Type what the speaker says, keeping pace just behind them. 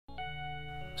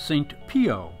Saint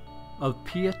Pio of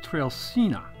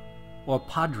Pietrelcina, or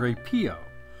Padre Pio,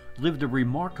 lived a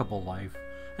remarkable life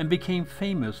and became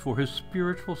famous for his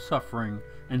spiritual suffering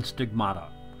and stigmata.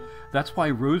 That's why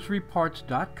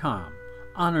RosaryParts.com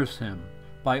honors him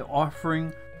by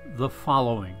offering the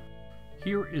following.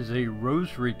 Here is a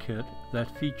rosary kit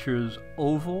that features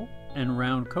oval and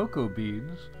round cocoa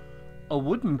beads, a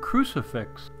wooden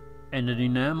crucifix, and an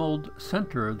enameled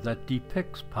center that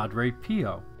depicts Padre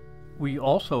Pio. We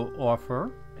also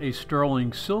offer a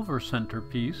sterling silver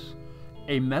centerpiece,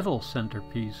 a metal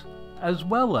centerpiece, as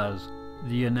well as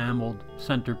the enameled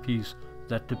centerpiece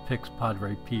that depicts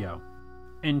Padre Pio.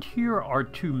 And here are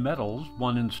two medals,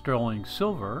 one in sterling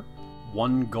silver,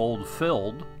 one gold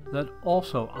filled, that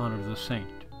also honor the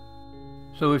saint.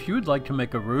 So if you would like to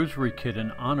make a rosary kit in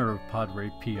honor of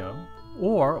Padre Pio,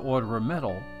 or order a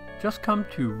medal, just come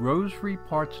to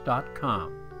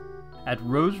RosaryParts.com. At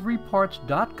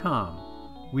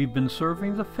RosaryParts.com, we've been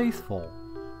serving the faithful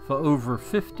for over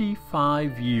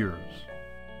 55 years.